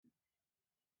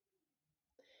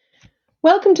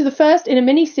Welcome to the first in a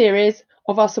mini-series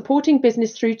of our Supporting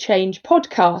Business Through Change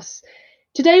podcasts.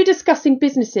 Today we're discussing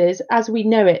businesses as we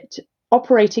know it,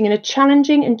 operating in a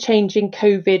challenging and changing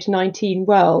COVID-19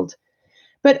 world,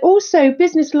 but also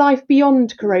business life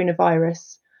beyond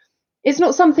coronavirus. It's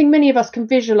not something many of us can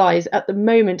visualise at the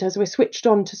moment as we're switched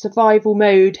on to survival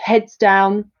mode, heads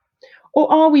down.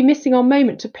 Or are we missing our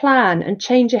moment to plan and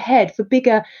change ahead for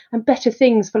bigger and better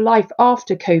things for life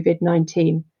after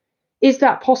COVID-19? Is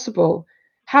that possible?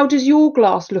 How does your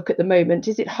glass look at the moment?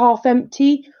 Is it half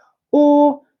empty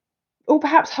or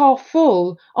perhaps half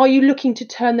full? Are you looking to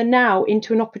turn the now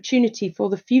into an opportunity for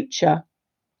the future?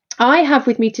 I have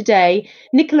with me today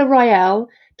Nicola Riel,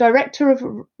 Director of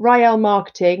Riel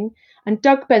Marketing, and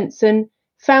Doug Benson,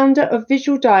 founder of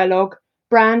Visual Dialogue,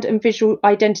 Brand and Visual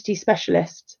Identity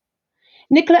Specialist.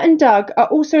 Nicola and Doug are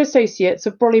also associates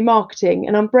of Brolly Marketing,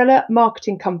 an umbrella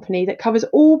marketing company that covers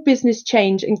all business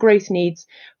change and growth needs,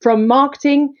 from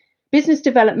marketing, business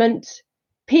development,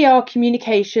 PR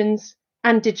communications,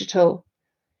 and digital.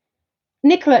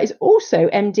 Nicola is also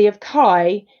MD of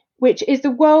CHI, which is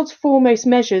the world's foremost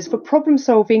measures for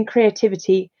problem-solving,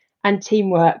 creativity, and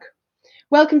teamwork.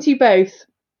 Welcome to you both.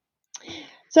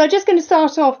 So I'm just going to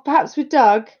start off perhaps with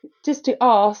Doug, just to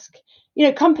ask,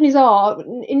 companies are,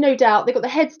 in no doubt, they've got their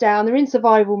heads down, they're in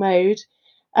survival mode,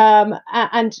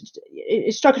 and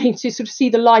struggling to sort of see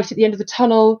the light at the end of the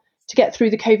tunnel to get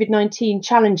through the COVID-19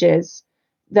 challenges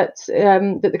that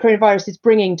the coronavirus is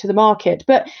bringing to the market.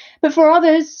 But for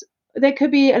others, there could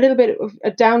be a little bit of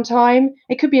a downtime.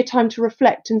 It could be a time to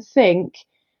reflect and think.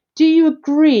 Do you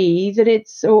agree that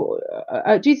it's, do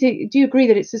you agree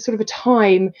that it's a sort of a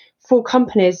time for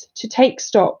companies to take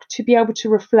stock, to be able to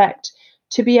reflect,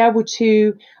 to be able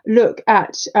to look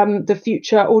at the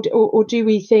future, or do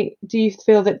you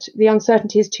feel that the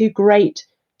uncertainty is too great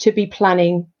to be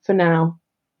planning for now?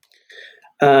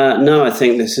 No, I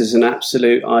think this is an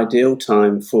absolute ideal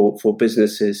time for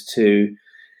businesses to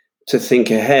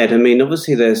think ahead. I mean,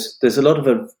 obviously, there's a lot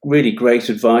of really great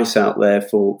advice out there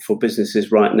for businesses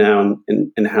right now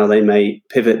and how they may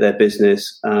pivot their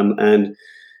business and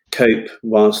cope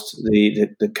whilst the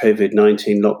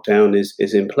COVID-19 lockdown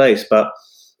is in place. But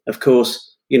of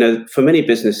course, for many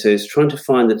businesses, trying to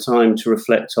find the time to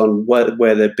reflect on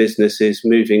where their business is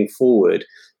moving forward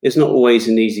is not always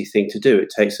an easy thing to do.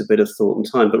 It takes a bit of thought and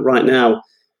time. But right now,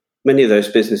 many of those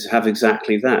businesses have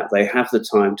exactly that. They have the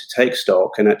time to take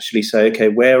stock and actually say, okay,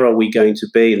 where are we going to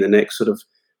be in the next sort of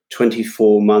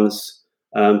 24 months,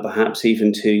 perhaps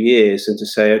even 2 years, and to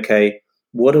say, okay,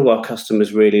 what do our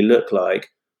customers really look like?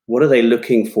 What are they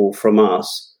looking for from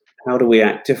us? How do we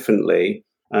act differently?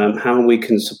 How we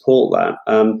can support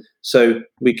that? So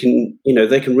we can,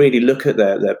 they can really look at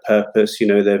their purpose,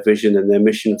 their vision and their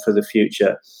mission for the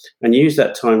future, and use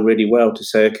that time really well to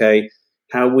say, okay,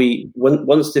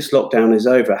 once this lockdown is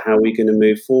over, how are we going to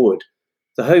move forward?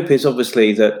 The hope is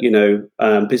obviously that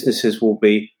businesses will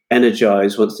be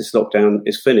energized once this lockdown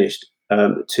is finished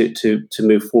to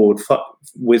move forward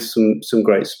with some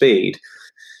great speed.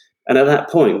 And at that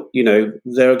point,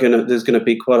 there's going to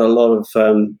be quite a lot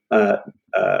of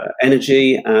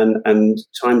energy, and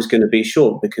time's going to be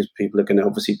short because people are going to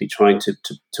obviously be trying to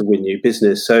win new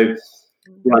business. So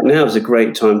right now is a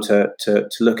great time to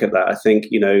look at that, I think,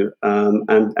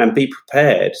 and be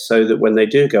prepared so that when they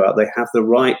do go out, they have the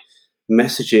right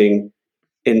messaging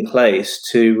in place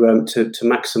to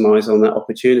maximise on that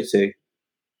opportunity.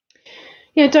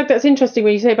 Yeah, Doug, that's interesting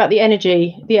when you say about the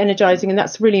energy, the energizing, and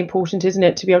that's really important, isn't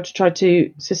it, to be able to try to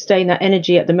sustain that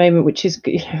energy at the moment, which is,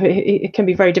 it can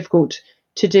be very difficult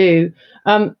to do.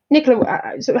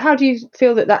 Nicola, so how do you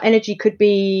feel that energy could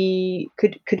be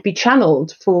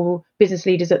channeled for business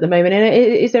leaders at the moment? And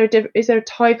is there a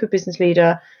type of business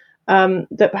leader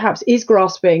that perhaps is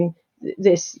grasping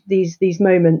these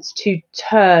moments to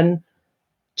turn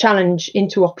challenge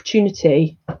into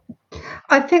opportunity?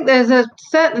 I think there's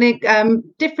certainly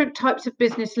different types of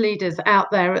business leaders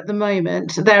out there at the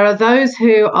moment. There are those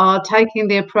who are taking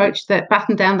the approach that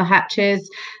batten down the hatches,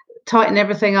 tighten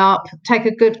everything up, take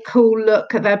a good, cool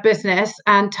look at their business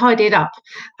and tidy it up.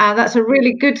 That's a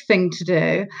really good thing to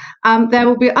do. There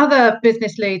will be other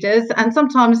business leaders, and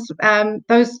sometimes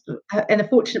those in a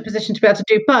fortunate position to be able to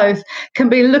do both can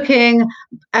be looking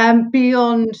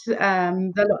beyond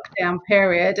the lockdown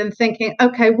period and thinking,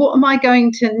 okay, what am I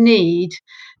going to need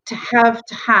to have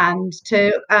to hand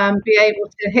to be able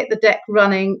to hit the deck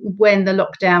running when the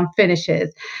lockdown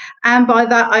finishes. And by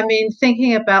that, I mean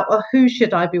thinking about, well, who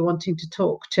should I be wanting to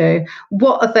talk to?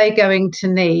 What are they going to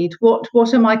need? What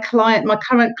are my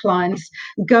current clients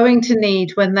going to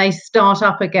need when they start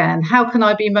up again? How can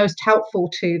I be most helpful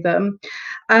to them?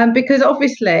 Because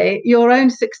obviously your own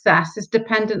success is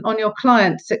dependent on your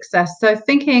client's success. So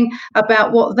thinking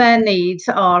about what their needs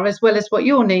are as well as what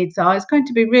your needs are is going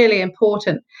to be really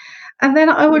important. And then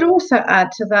I would also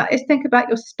add to that is think about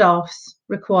your staff's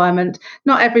requirement.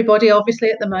 Not everybody, obviously,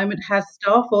 at the moment has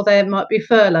staff, or they might be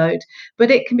furloughed, but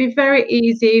it can be very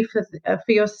easy for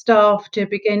your staff to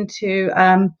begin to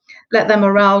let their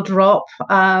morale drop.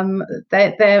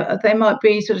 They might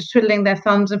be sort of twiddling their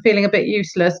thumbs and feeling a bit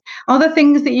useless. Are there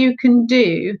things that you can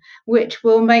do which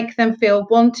will make them feel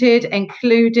wanted,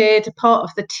 included, part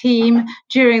of the team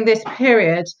during this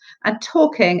period? And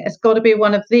talking has got to be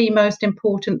one of the most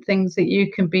important things that you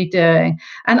can be doing.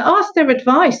 And ask their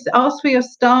advice, ask for your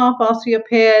staff, ask for your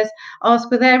peers, ask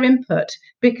for their input,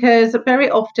 because very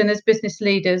often as business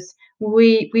leaders,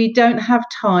 we don't have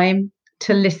time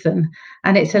to listen,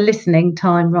 and it's a listening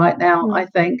time right now, I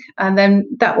think, and then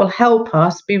that will help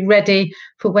us be ready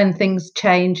for when things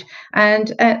change.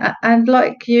 And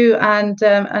like you and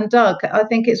Doug, I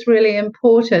think it's really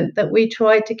important that we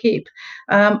try to keep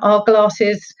our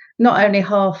glasses not only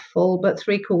half full but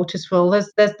 3/4 full.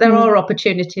 There are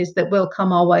opportunities that will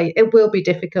come our way. It will be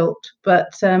difficult,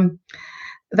 but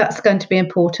that's going to be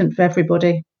important for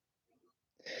everybody.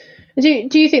 Do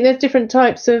you think there's different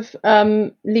types of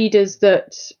leaders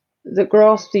that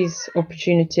grasp these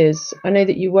opportunities? I know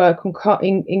that you work on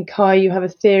in CHI. You have a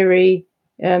theory.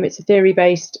 It's a theory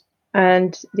based,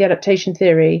 and the adaptation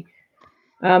theory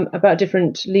about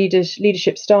different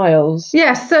leadership styles.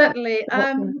 Yes, certainly.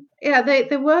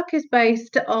 The work is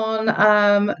based on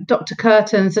Dr.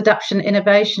 Curtin's adaptation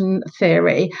innovation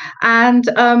theory, and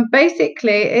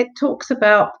basically it talks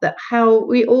about that how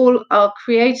we all are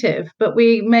creative, but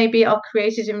we maybe are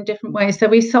creative in different ways. So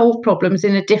we solve problems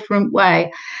in a different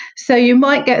way. So you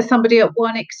might get somebody at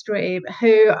one extreme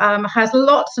who has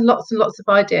lots and lots and lots of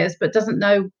ideas, but doesn't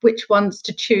know which ones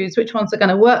to choose, which ones are going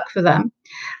to work for them.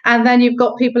 And then you've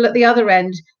got people at the other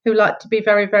end who like to be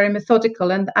very, very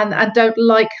methodical and don't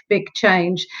like big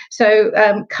change. So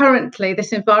currently,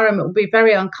 this environment will be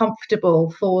very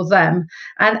uncomfortable for them.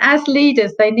 And as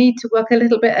leaders, they need to work a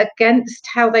little bit against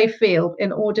how they feel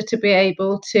in order to be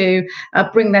able to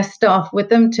bring their staff with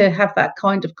them to have that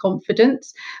kind of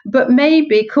confidence. But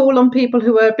maybe call on people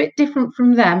who are a bit different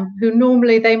from them, who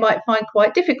normally they might find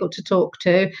quite difficult to talk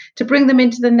to bring them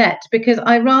into the net. Because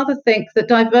I rather think that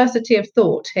diversity of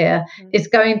thought here is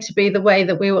going to be the way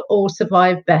that we will all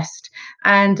survive best.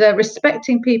 And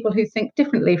respecting people who think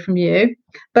differently from you,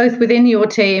 both within your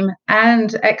team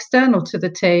and external to the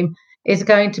team, is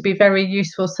going to be very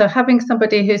useful. So having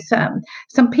somebody who's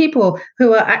some people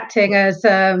who are acting as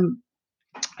a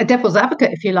devil's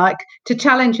advocate, if you like, to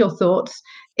challenge your thoughts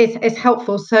is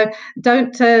helpful. So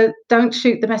don't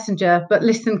shoot the messenger, but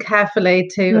listen carefully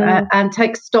to and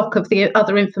take stock of the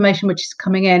other information which is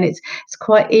coming in. It's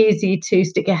quite easy to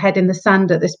stick your head in the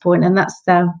sand at this point, and that's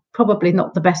probably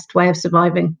not the best way of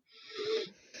surviving.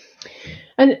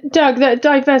 And Doug, that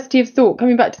diversity of thought,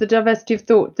 coming back to the diversity of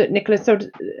thought that Nicholas sort of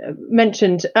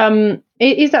mentioned,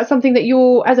 is that something that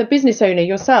you're, as a business owner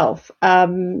yourself,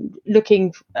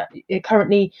 looking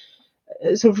currently,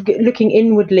 sort of looking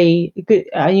inwardly?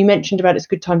 You mentioned about it's a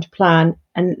good time to plan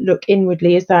and look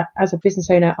inwardly. Is that, as a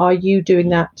business owner, are you doing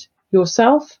that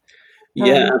yourself?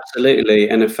 Yeah, absolutely.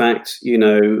 And in fact,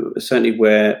 certainly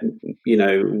where,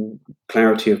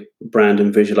 clarity of brand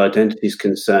and visual identity is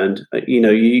concerned,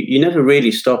 you never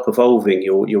really stop evolving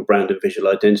your brand and visual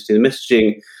identity. The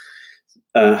messaging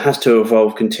has to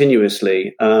evolve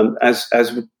continuously, as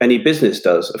any business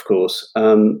does, of course.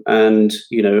 And,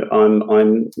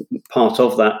 I'm part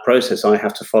of that process. I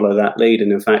have to follow that lead.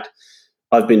 And in fact,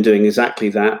 I've been doing exactly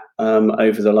that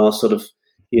over the last sort of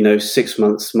 6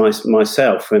 months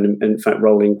myself, and in fact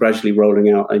gradually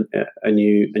rolling out a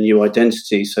new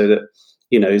identity, so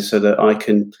that I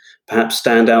can perhaps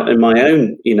stand out in my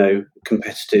own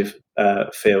competitive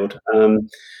field.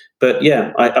 But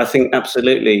yeah, I think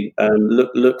absolutely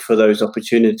look for those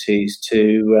opportunities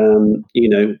to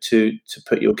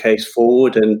put your case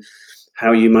forward and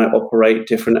how you might operate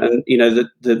different. And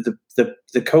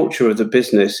the culture of the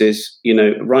business is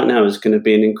right now is going to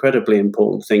be an incredibly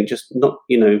important thing. Just not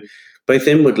both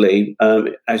inwardly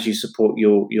as you support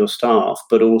your staff,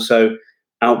 but also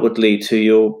outwardly to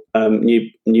your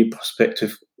new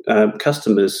prospective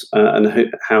customers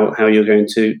and how you're going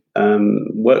to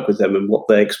work with them and what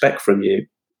they expect from you.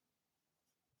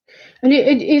 And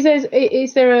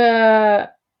is there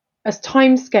a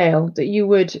time scale that you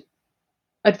would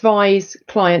advise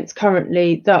clients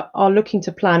currently that are looking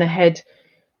to plan ahead,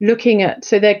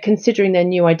 so they're considering their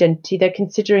new identity, they're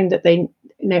considering that they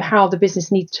know how the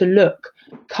business needs to look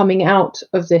coming out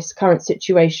of this current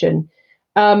situation?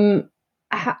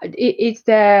 Is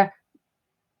there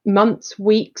months,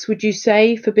 weeks, would you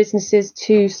say, for businesses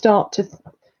to start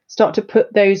to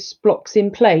put those blocks in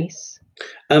place?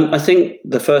 I think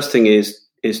the first thing is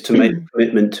to make a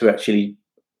commitment to actually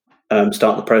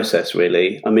start the process,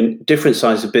 really. I mean, different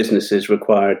sizes of businesses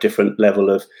require a different level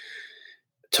of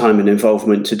time and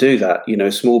involvement to do that. You know,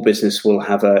 a small business will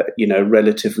have a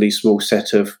relatively small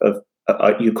set of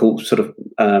you call sort of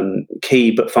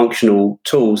key but functional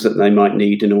tools that they might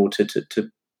need in order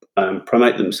to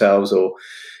promote themselves or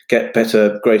get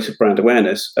greater brand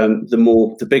awareness.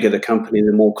 The bigger the company,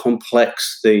 the more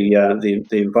complex the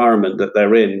environment that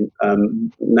they're in,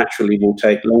 naturally will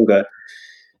take longer.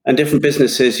 And different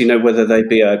businesses, whether they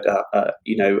be a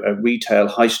retail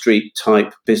high street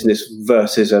type business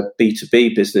versus a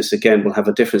B2B business, again, will have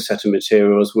a different set of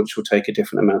materials, which will take a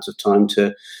different amount of time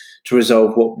to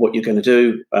resolve what you're going to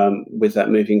do with that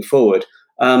moving forward.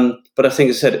 But I think,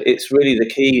 as I said, it's really the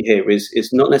key here is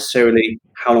not necessarily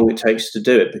how long it takes to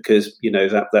do it, because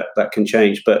that can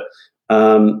change. But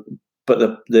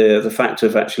the fact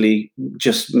of actually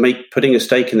just putting a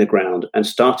stake in the ground and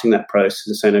starting that process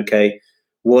and saying, okay,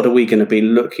 what are we going to be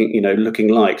looking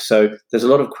like? So there's a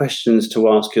lot of questions to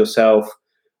ask yourself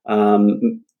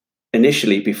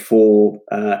initially before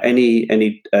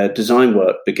any design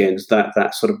work begins.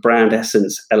 That sort of brand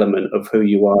essence element of who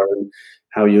you are and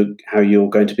how you're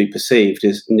going to be perceived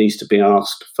needs to be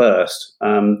asked first.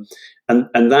 And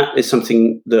that is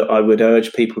something that I would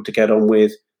urge people to get on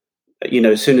with,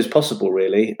 as soon as possible,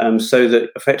 really, so that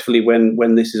effectively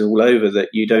when this is all over, that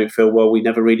you don't feel, well, we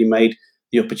never really made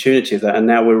the opportunity of that, and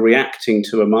now we're reacting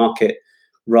to a market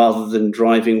rather than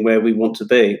driving where we want to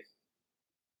be.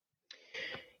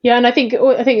 Yeah, and I think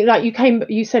like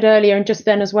you said earlier, and just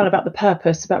then as well, about the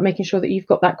purpose, about making sure that you've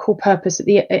got that core purpose at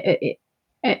the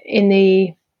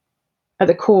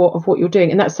core of what you're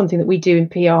doing, and that's something that we do in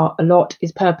PR a lot,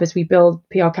 is purpose. We build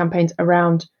PR campaigns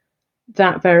around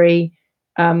that very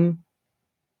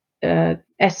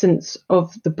essence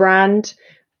of the brand.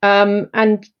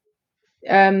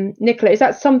 Nicola, is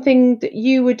that something that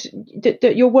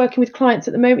that you're working with clients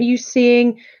at the moment? Are you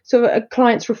seeing sort of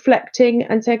clients reflecting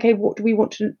and say, okay, what do we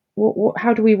want to,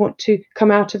 how do we want to come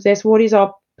out of this? What is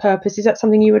our purpose? Is that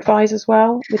something you advise as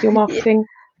well with your marketing?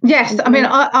 Yes, I mean,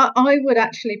 I would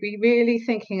actually be really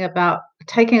thinking about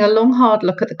taking a long, hard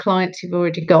look at the clients you've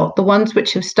already got, the ones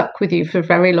which have stuck with you for a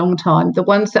very long time, the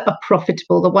ones that are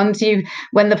profitable, the ones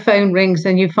when the phone rings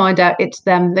and you find out it's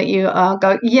them, that you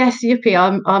go, yes, yippee,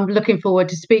 I'm looking forward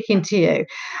to speaking to you.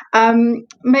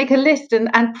 Make a list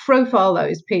and profile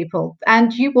those people,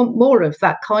 and you want more of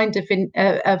that kind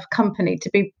of company to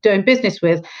be doing business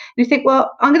with. And you think,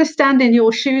 well, I'm going to stand in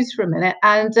your shoes for a minute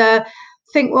and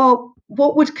think, well,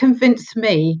 what would convince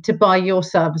me to buy your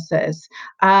services?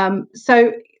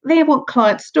 So they want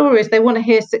client stories. They want to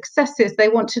hear successes. They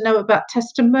want to know about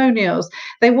testimonials.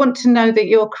 They want to know that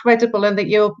you're credible and that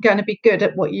you're going to be good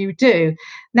at what you do.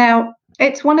 Now,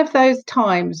 it's one of those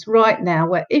times right now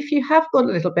where if you have got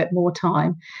a little bit more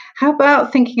time, how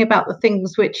about thinking about the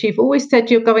things which you've always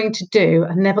said you're going to do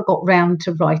and never got round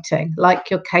to writing, like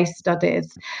your case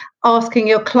studies, asking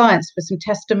your clients for some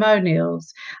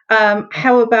testimonials.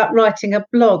 How about writing a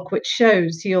blog which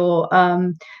shows your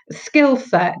skill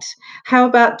set? How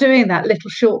about doing that little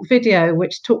short video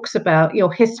which talks about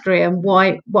your history and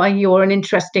why you're an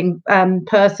interesting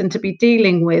person to be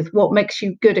dealing with, what makes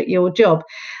you good at your job?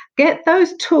 Get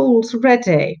those tools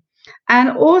ready. And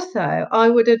also, I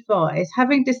would advise,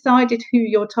 having decided who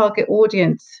your target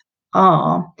audience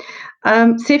are,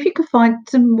 see if you can find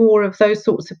some more of those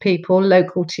sorts of people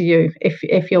local to you,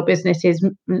 if your business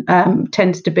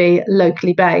tends to be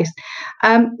locally based.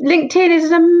 LinkedIn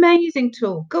is an amazing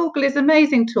tool. Google is an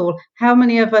amazing tool. How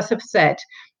many of us have said,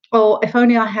 oh, if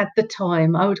only I had the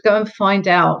time, I would go and find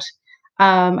out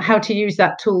how to use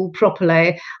that tool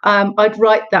properly. I'd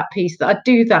write that piece, I'd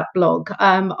do that blog.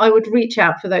 I would reach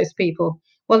out for those people.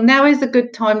 Well, now is a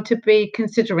good time to be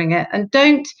considering it, and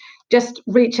don't just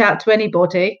reach out to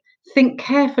anybody. Think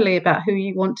carefully about who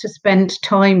you want to spend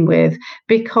time with,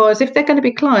 because if they're going to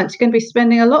be clients, you're going to be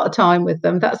spending a lot of time with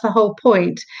them. That's the whole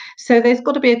point. So there's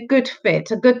got to be a good fit,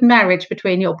 a good marriage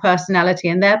between your personality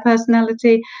and their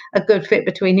personality, a good fit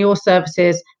between your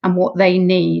services and what they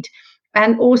need.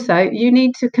 And also, you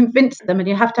need to convince them, and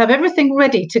you have to have everything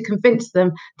ready to convince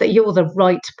them that you're the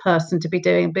right person to be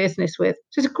doing business with.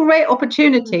 So it's a great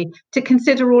opportunity to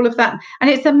consider all of that. And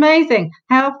it's amazing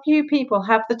how few people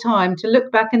have the time to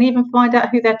look back and even find out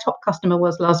who their top customer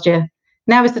was last year.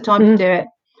 Now is the time to do it.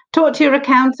 Talk to your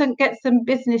accountant, get some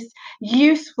business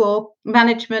useful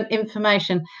management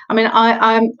information. I mean,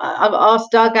 I've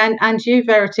asked Doug and you,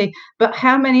 Verity, but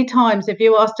how many times have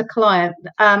you asked a client,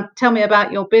 tell me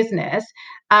about your business?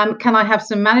 Can I have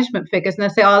some management figures? And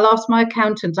they say, I'll ask my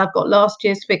accountant. I've got last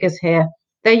year's figures here.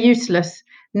 They're useless.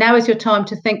 Now is your time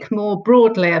to think more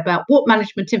broadly about what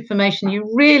management information you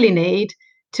really need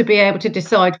to be able to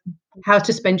decide how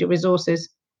to spend your resources.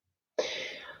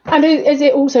 And is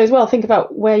it also as well, think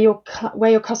about where your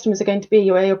customers are going to be,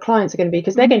 where your clients are going to be,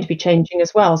 because they're going to be changing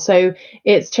as well. So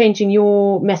it's changing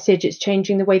your message, it's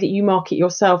changing the way that you market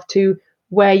yourself to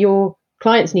where your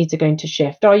clients' needs are going to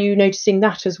shift. Are you noticing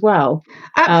that as well?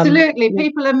 Absolutely.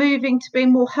 People are moving to be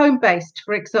more home-based,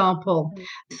 for example.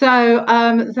 So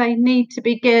they need to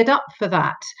be geared up for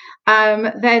that.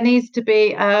 There needs to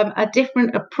be a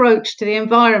different approach to the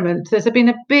environment. There's been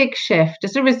a big shift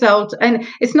as a result. And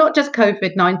it's not just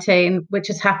COVID-19, which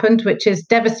has happened, which is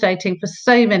devastating for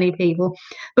so many people,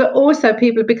 but also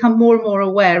people have become more and more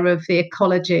aware of the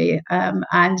ecology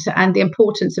and the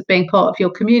importance of being part of your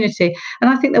community.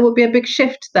 And I think there will be a big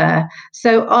shift there.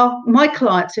 So my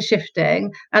clients are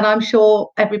shifting, and I'm sure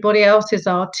everybody else's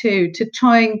are too, to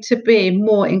trying to be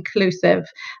more inclusive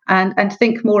and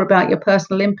think more about your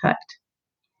personal impact.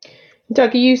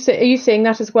 Doug, are you seeing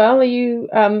that as well? Are you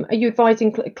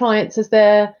advising clients as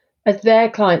their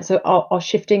clients are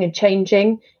shifting and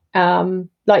changing?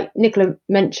 Like Nicola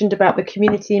mentioned about the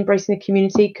community, embracing the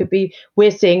community, could be, we're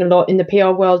seeing a lot in the PR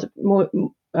world, more,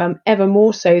 ever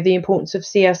more so, the importance of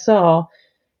CSR,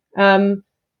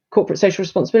 corporate social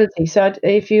responsibility. So are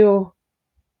you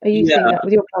seeing that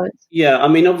with your clients? Yeah, I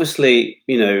mean, obviously,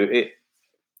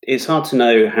 it's hard to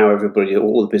know how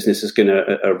all the business is going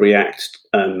to react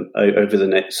over the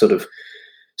next sort of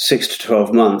 6 to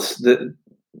 12 months.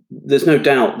 There's no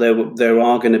doubt there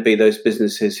are going to be those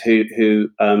businesses who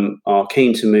are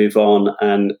keen to move on,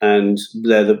 and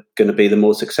they're going to be the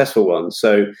more successful ones.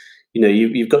 So,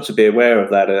 you've got to be aware of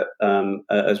that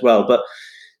as well. But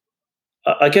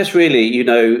I guess really,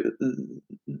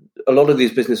 a lot of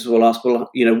these businesses will ask, well,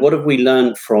 what have we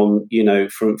learned from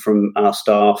our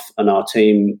staff and our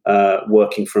team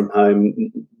working from home?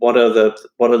 What are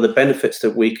the benefits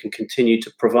that we can continue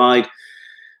to provide?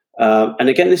 And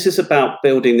again, this is about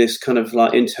building this kind of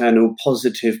like internal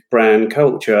positive brand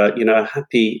culture. A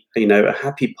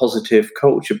happy positive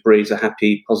culture breeds a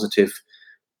happy positive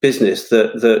business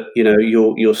that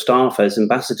your staff as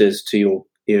ambassadors to your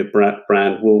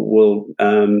brand will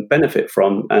benefit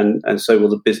from, and so will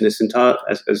the business in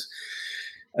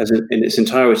its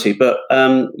entirety. But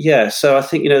so I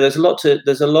think there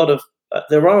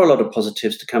are a lot of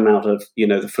positives to come out of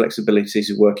the flexibilities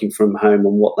of working from home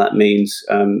and what that means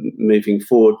moving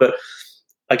forward. But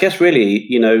I guess really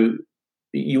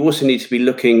you also need to be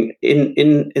looking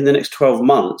in the next 12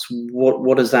 months.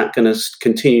 What is that going to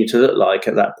continue to look like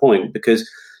at that point? Because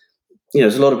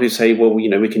there's a lot of people say, well,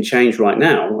 we can change right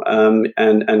now and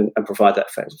provide that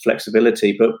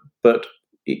flexibility. But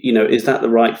is that the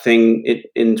right thing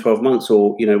in 12 months,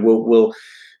 or will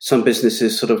some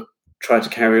businesses sort of try to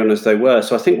carry on as they were?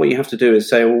 So I think what you have to do is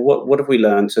say, well, what have we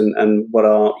learned, and what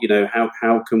are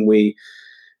how can we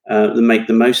make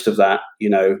the most of that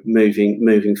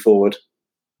moving forward?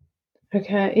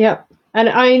 Okay, yeah.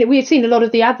 And we've seen a lot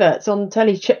of the adverts on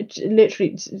telly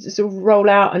literally sort of roll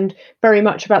out, and very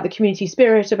much about the community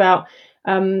spirit, about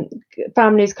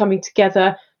families coming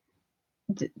together.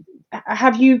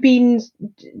 Have you been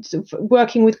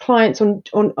working with clients on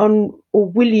or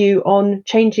will you on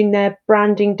changing their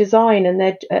branding design and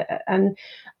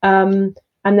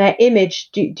their image?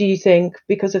 Do you think,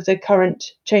 because of the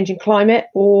current changing climate,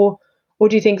 or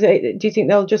do you think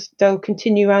they'll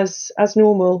continue as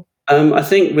normal? I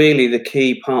think really the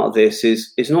key part of this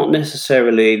is not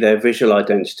necessarily their visual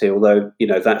identity, although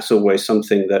that's always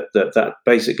something that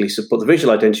basically support. The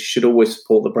visual identity should always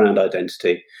support the brand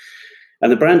identity, and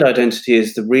the brand identity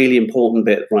is the really important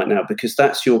bit right now, because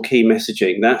that's your key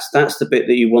messaging. That's the bit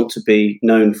that you want to be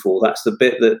known for. That's the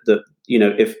bit that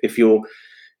if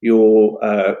your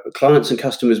clients and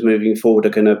customers moving forward are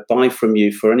going to buy from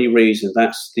you for any reason,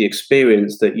 that's the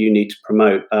experience that you need to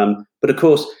promote. But of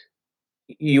course,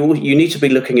 you need to be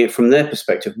looking at it from their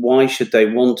perspective. Why should they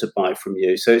want to buy from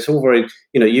you? So it's all very,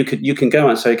 you can go out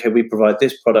and say, okay, we provide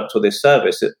this product or this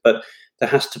service, but there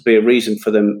has to be a reason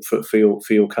for them, for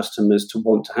your customers to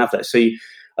want to have that. So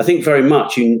I I think very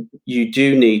much you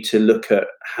do need to look at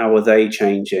how are they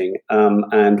changing,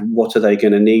 and what are they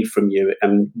going to need from you,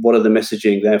 and what are the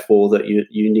messaging, therefore, that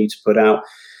you need to put out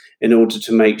in order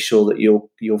to make sure that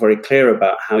you're very clear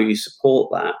about how you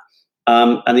support that.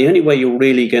 And the only way you're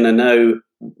really going to know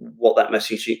what that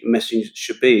message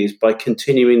should be is by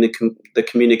continuing the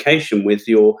communication with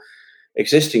your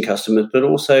existing customers, but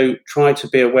also try to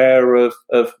be aware of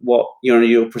what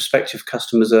your prospective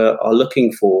customers are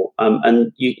looking for.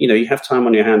 And you have time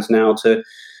on your hands now to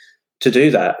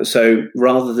do that. So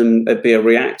rather than be a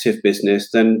reactive business,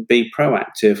 then be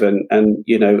proactive and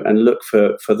look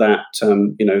for that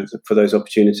for those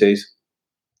opportunities.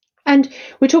 And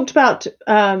we talked about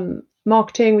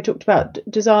marketing, we talked about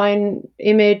design,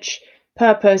 image,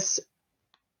 purpose.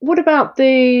 What about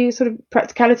the sort of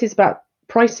practicalities about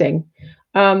pricing?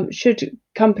 Should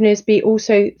companies be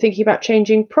also thinking about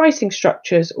changing pricing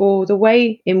structures or the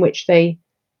way in which they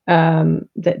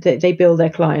bill their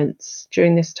clients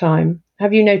during this time?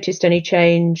 Have you noticed any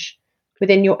change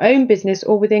within your own business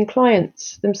or within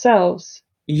clients themselves?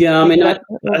 Yeah, I mean, I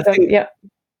think, yeah.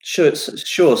 Sure.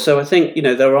 So I think,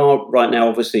 there are right now,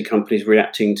 obviously, companies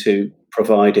reacting to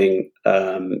providing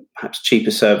perhaps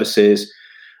cheaper services,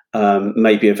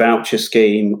 maybe a voucher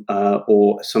scheme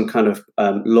or some kind of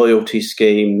loyalty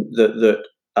scheme that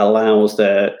allows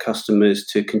their customers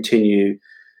to continue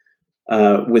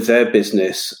with their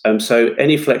business. So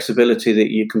any flexibility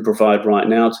that you can provide right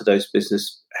now to those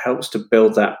business helps to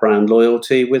build that brand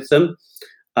loyalty with them.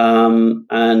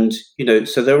 And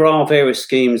so there are various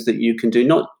schemes that you can do,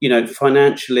 not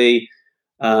financially,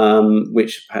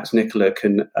 which perhaps Nicola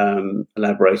can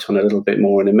elaborate on a little bit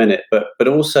more in a minute, but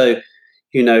also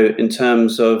in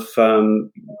terms of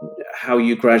how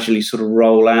you gradually sort of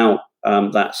roll out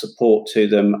that support to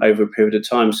them over a period of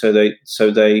time, so they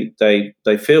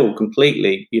feel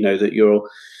completely that you're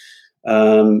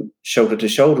shoulder to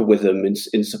shoulder with them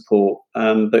in support.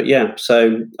 But yeah,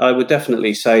 so I would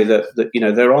definitely say that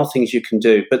there are things you can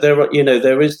do, but there's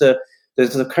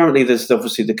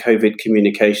obviously the COVID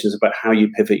communications about how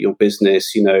you pivot your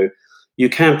business. You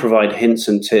can provide hints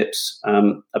and tips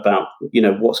about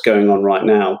what's going on right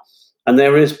now, and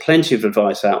there is plenty of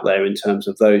advice out there in terms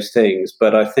of those things.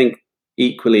 But I think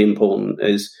equally important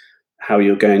is how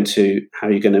you're going to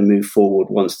move forward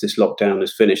once this lockdown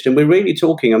is finished. And we're really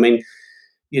talking, I mean,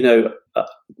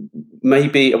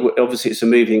 maybe, obviously it's a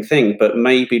moving thing, but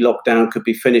maybe lockdown could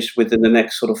be finished within the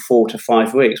next sort of 4 to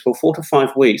 5 weeks. Well, 4 to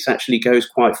 5 weeks actually goes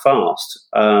quite fast.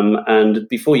 And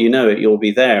before you know it, you'll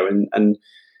be there and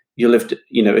you'll have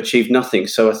achieved nothing.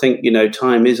 So I think,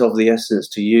 time is of the essence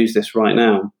to use this right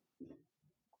now.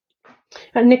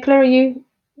 And Nicola, do you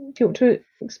want to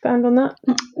expand on that?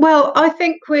 Well, I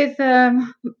think with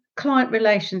client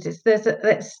relations,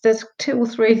 there's 2 or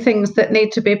 3 things that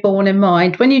need to be borne in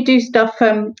mind. When you do stuff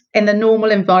in the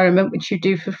normal environment, which you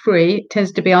do for free, it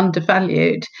tends to be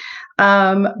undervalued.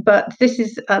 But this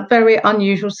is very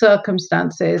unusual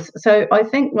circumstances. So I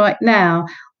think right now,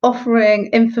 offering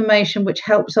information which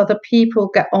helps other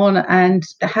people get on and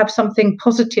have something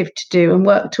positive to do and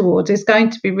work towards is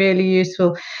going to be really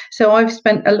useful. So I've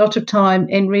spent a lot of time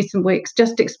in recent weeks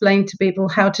just explaining to people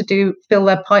how to fill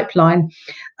their pipeline.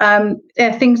 There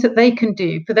are things that they can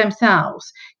do for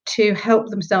themselves to help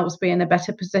themselves be in a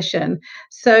better position.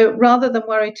 So rather than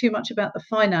worry too much about the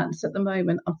finance at the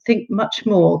moment, I think much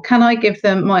more, can I give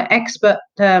them my expert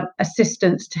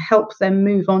assistance to help them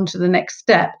move on to the next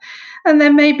step? And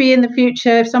then maybe in the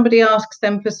future, if somebody asks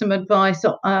them for some advice,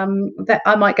 that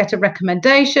I might get a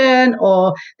recommendation,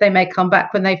 or they may come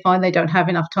back when they find they don't have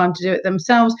enough time to do it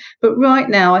themselves. But right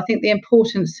now, I think the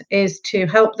importance is to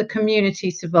help the community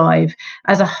survive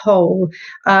as a whole,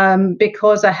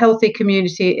 because a healthy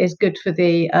community is good for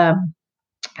the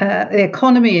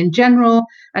economy in general,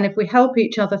 and if we help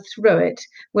each other through it,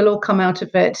 we'll all come out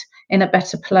of it in a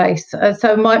better place.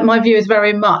 So my view is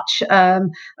very much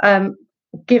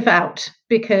give out,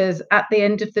 because at the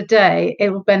end of the day,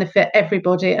 it will benefit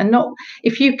everybody. And not,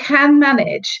 if you can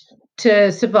manage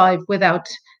to survive without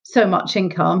so much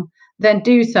income, then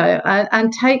do so,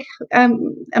 and take and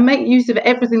make use of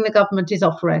everything the government is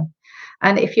offering.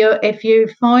 And if you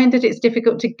find that it's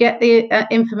difficult to get the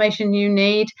information you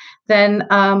need, then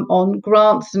on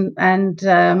grants and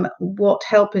what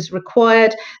help is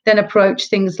required, then approach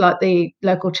things like the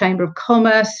local Chamber of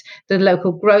Commerce, the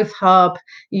local Growth Hub,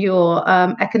 your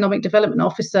economic development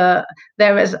officer,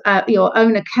 there is your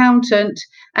own accountant,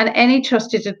 and any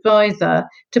trusted advisor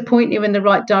to point you in the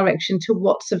right direction to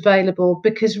what's available,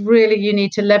 because really you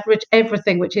need to leverage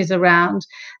everything which is around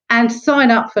and sign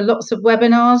up for lots of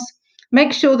webinars.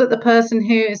 Make sure that the person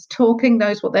who is talking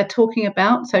knows what they're talking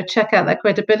about. So check out their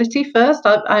credibility first.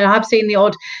 I have seen the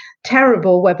odd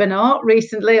terrible webinar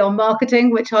recently on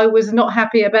marketing, which I was not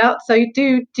happy about. So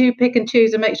do pick and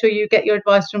choose and make sure you get your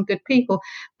advice from good people.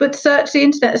 But search the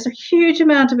internet. There's a huge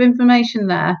amount of information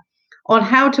there on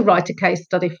how to write a case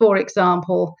study, for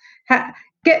example.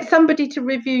 Get somebody to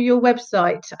review your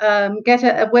website. Get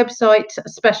a website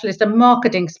specialist, a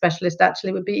marketing specialist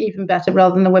actually would be even better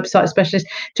rather than a website specialist,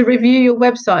 to review your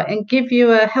website and give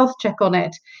you a health check on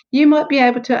it. You might be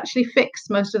able to actually fix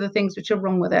most of the things which are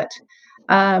wrong with it,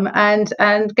 and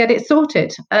get it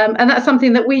sorted. And that's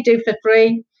something that we do for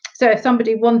free. So if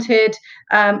somebody wanted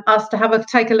us to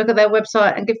take a look at their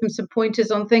website and give them some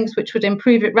pointers on things which would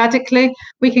improve it radically,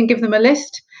 we can give them a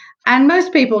list. And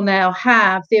most people now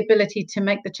have the ability to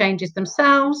make the changes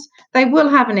themselves. They will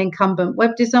have an incumbent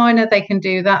web designer. They can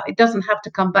do that. It doesn't have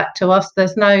to come back to us.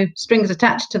 There's no strings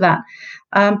attached to that.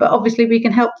 But obviously, we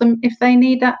can help them if they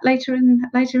need that later in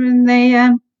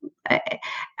the.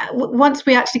 Once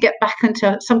we actually get back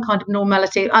into some kind of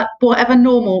normality, whatever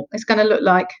normal is going to look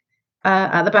like.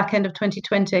 At the back end of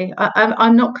 2020,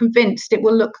 I'm not convinced it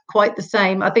will look quite the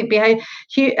same. I think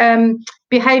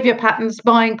behaviour patterns,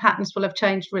 buying patterns will have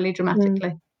changed really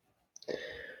dramatically.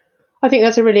 I think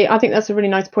that's a really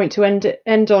nice point to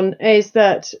end on. Is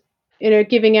that,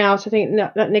 giving out? I think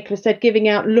that Nicola said, giving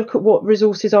out. Look at what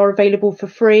resources are available for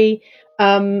free.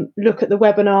 Look at the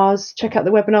webinars. Check out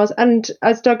the webinars. And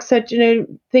as Doug said,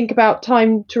 think about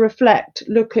time to reflect.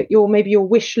 Look at your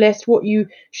wish list. What you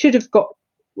should have got.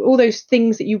 All those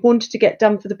things that you wanted to get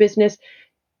done for the business,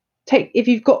 if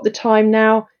you've got the time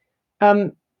now,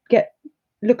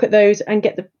 look at those and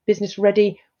get the business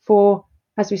ready for,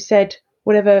 as we said,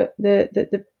 whatever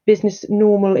the business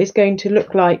normal is going to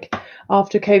look like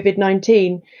after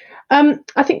COVID-19.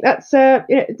 I think that's some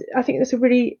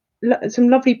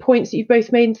lovely points that you've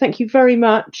both made, and thank you very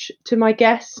much to my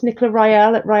guests, Nicola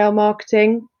Ryall at Ryall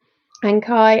Marketing, and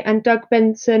Kai and Doug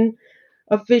Benson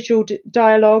of Visual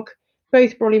Dialogue,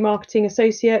 both Brolly Marketing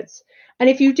Associates. And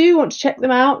if you do want to check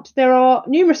them out, there are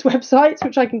numerous websites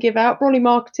which I can give out: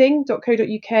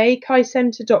 brollymarketing.co.uk,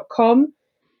 kaicentre.com,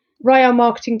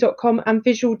 ryallmarketing.com, and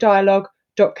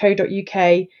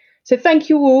visualdialogue.co.uk. So thank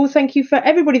you all. Thank you for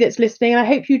everybody that's listening. And I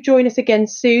hope you join us again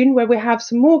soon, where we have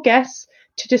some more guests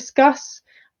to discuss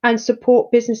and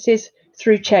support businesses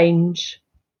through change.